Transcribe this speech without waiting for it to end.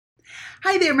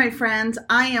Hi there, my friends.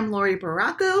 I am Lori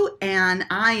Baracco, and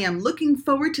I am looking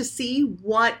forward to see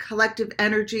what collective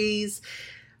energies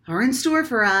are in store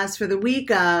for us for the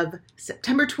week of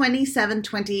September 27,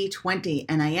 2020.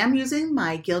 And I am using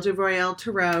my Gilded Royale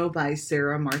Tarot by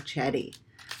Sarah Marchetti.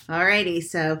 Alrighty,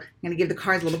 so I'm going to give the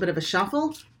cards a little bit of a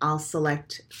shuffle. I'll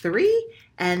select 3,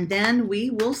 and then we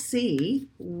will see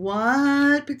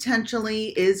what potentially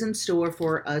is in store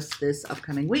for us this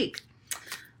upcoming week.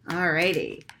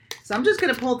 Alrighty. So I'm just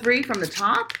going to pull 3 from the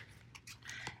top,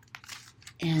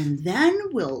 and then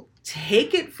we'll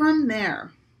take it from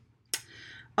there.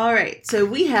 All right, so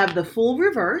we have the Fool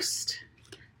reversed,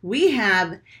 we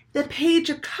have the Page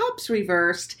of Cups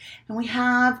reversed, and we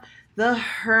have the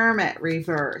Hermit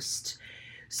reversed.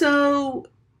 So,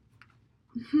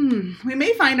 we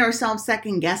may find ourselves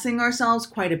second-guessing ourselves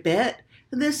quite a bit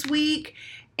this week,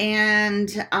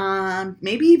 and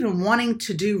maybe even wanting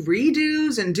to do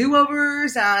redos and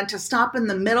do-overs to stop in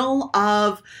the middle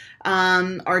of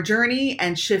our journey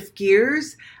and shift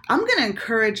gears. I'm going to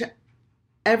encourage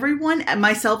everyone, and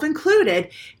myself included,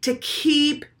 to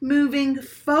keep moving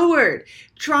forward.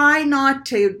 Try not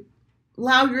to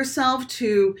allow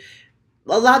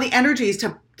the energies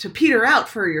to peter out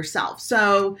for yourself.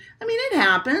 So, it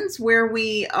happens where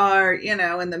we are,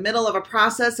 in the middle of a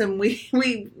process, and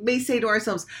we may say to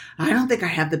ourselves, I don't think I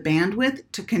have the bandwidth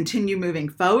to continue moving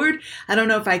forward. I don't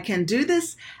know if I can do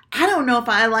this. I don't know if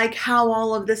I like how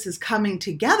all of this is coming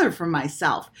together for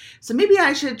myself. So maybe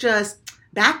I should just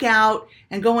back out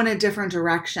and go in a different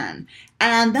direction.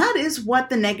 And that is what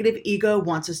the negative ego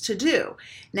wants us to do.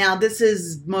 Now, this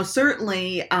is most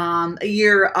certainly a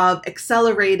year of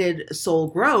accelerated soul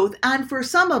growth. And for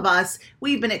some of us,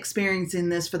 we've been experiencing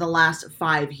this for the last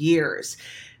 5 years.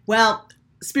 Well,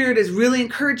 Spirit is really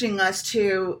encouraging us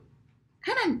to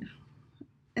kind of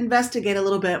investigate a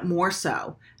little bit more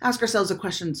so. Ask ourselves the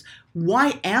questions,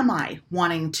 why am I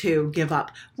wanting to give up?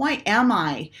 Why am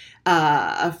I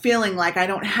feeling like I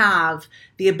don't have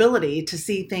the ability to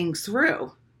see things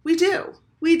through? We do.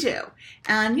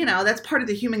 And, that's part of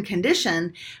the human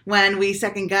condition when we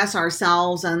second guess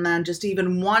ourselves and then just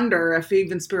even wonder if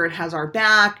even Spirit has our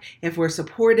back, if we're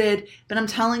supported. But I'm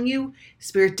telling you,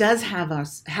 Spirit does have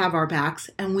our backs,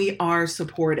 and we are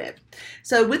supported.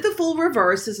 So with the Fool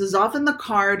reverse, this is often the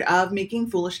card of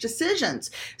making foolish decisions.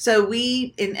 So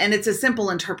and it's a simple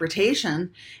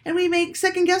interpretation, and we make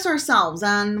second guess ourselves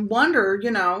and wonder,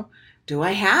 do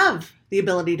I have the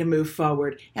ability to move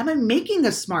forward? Am I making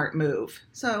a smart move?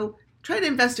 So try to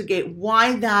investigate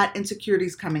why that insecurity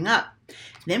is coming up.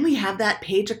 Then we have that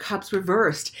Page of Cups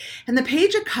reversed. And the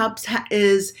Page of Cups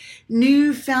is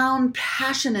newfound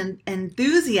passion and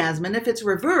enthusiasm. And if it's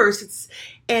reversed,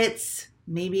 it's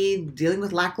maybe dealing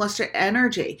with lackluster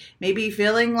energy, maybe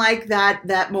feeling like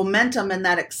that momentum and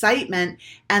that excitement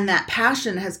and that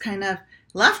passion has kind of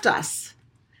left us.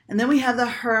 And then we have the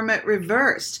Hermit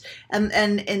reversed. And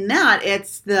in that,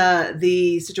 it's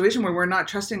the situation where we're not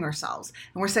trusting ourselves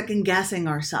and we're second guessing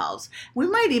ourselves. We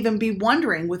might even be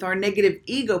wondering, with our negative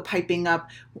ego piping up,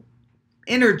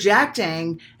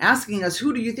 interjecting, asking us,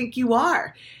 who do you think you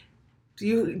are?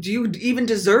 Do you even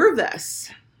deserve this?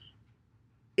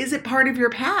 Is it part of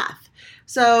your path?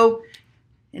 So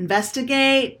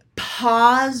investigate,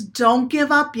 pause, don't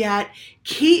give up yet.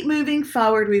 Keep moving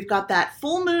forward. We've got that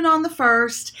full moon on the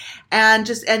 1st,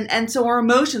 and so our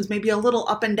emotions may be a little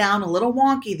up and down, a little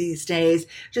wonky these days.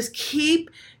 Just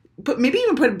maybe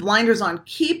even put blinders on.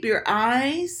 Keep your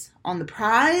eyes on the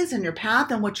prize and your path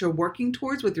and what you're working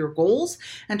towards with your goals,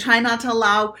 and try not to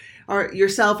allow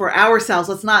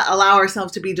let's not allow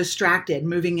ourselves to be distracted,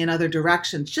 moving in other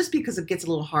directions just because it gets a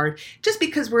little hard, just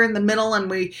because we're in the middle and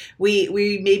we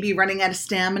may be running out of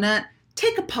stamina.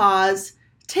 Take a pause,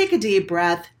 take a deep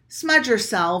breath, smudge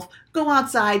yourself, go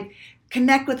outside,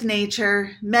 connect with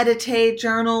nature, meditate,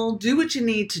 journal, do what you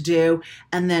need to do,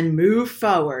 and then move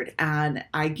forward. And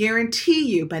I guarantee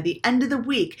you, by the end of the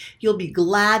week, you'll be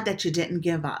glad that you didn't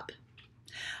give up.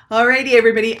 Alrighty,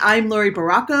 everybody, I'm Lori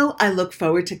Baracco. I look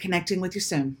forward to connecting with you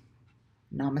soon.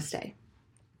 Namaste.